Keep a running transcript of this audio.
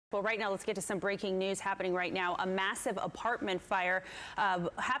Well, right now, let's get to some breaking news happening right now. A massive apartment fire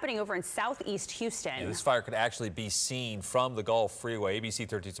happening over in southeast Houston. Yeah, this fire could actually be seen from the Gulf Freeway. ABC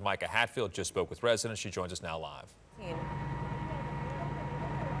 13's Micah Hatfield just spoke with residents. She joins us now live.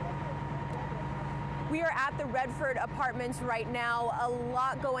 We are at the Redford apartments right now. A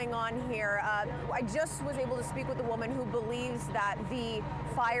lot going on here. I just was able to speak with a woman who believes that the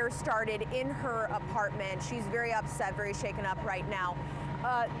fire started in her apartment. She's very upset, very shaken up right now.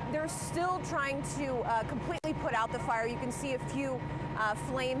 They're still trying to completely put out the fire. You can see a few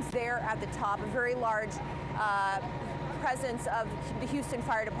flames there at the top, a very large presence of the Houston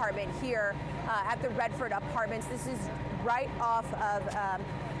Fire Department here at the Redford apartments. This is right off of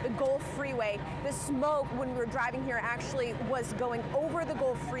the Gulf Freeway. The smoke, when we were driving here, actually was going over the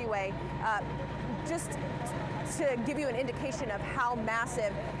Gulf Freeway. Just to give you an indication of how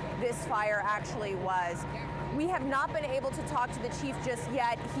massive this fire actually was. We have not been able to talk to the chief just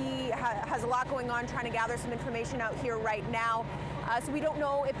yet. He has a lot going on, trying to gather some information out here right now. So we don't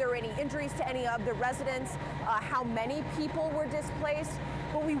know if there were any injuries to any of the residents, how many people were displaced.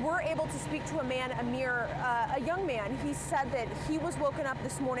 But we were able to speak to a man, Amir, a young man. He said that he was woken up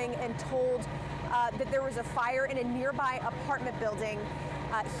this morning and told that there was a fire in a nearby apartment building.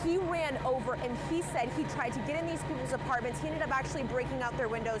 He ran over and he said he tried to get in these people's apartments. He ended up actually breaking out their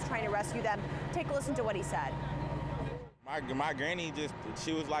windows, trying to rescue them. Take a listen to what he said. My granny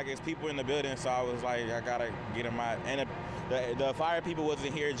she was like, it's people in the building, so I was like, I gotta get in my, and the fire people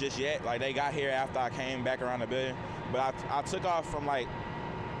wasn't here just yet. Like, they got here after I came back around the building. But I took off from like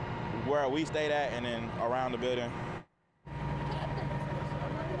where we stayed at and then around the building.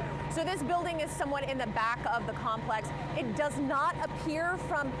 So this building is somewhat in the back of the complex. It does not appear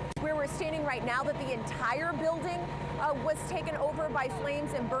from where we're standing right now that the entire building was taken over by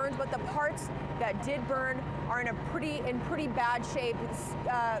flames and burned, but the parts that did burn are in pretty bad shape.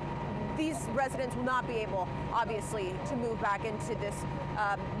 These residents will not be able, obviously, to move back into this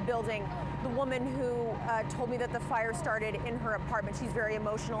building. The woman who told me that the fire started in her apartment, she's very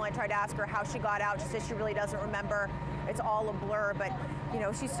emotional. I tried to ask her how she got out. She said she really doesn't remember. It's all a blur, but you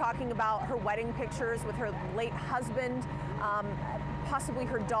know, she's talking about her wedding pictures with her late husband, possibly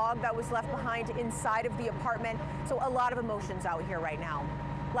her dog that was left behind inside of the apartment. So a lot of emotions out here right now.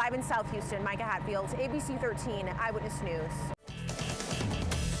 Live in South Houston, Micah Hatfield, ABC 13 Eyewitness News.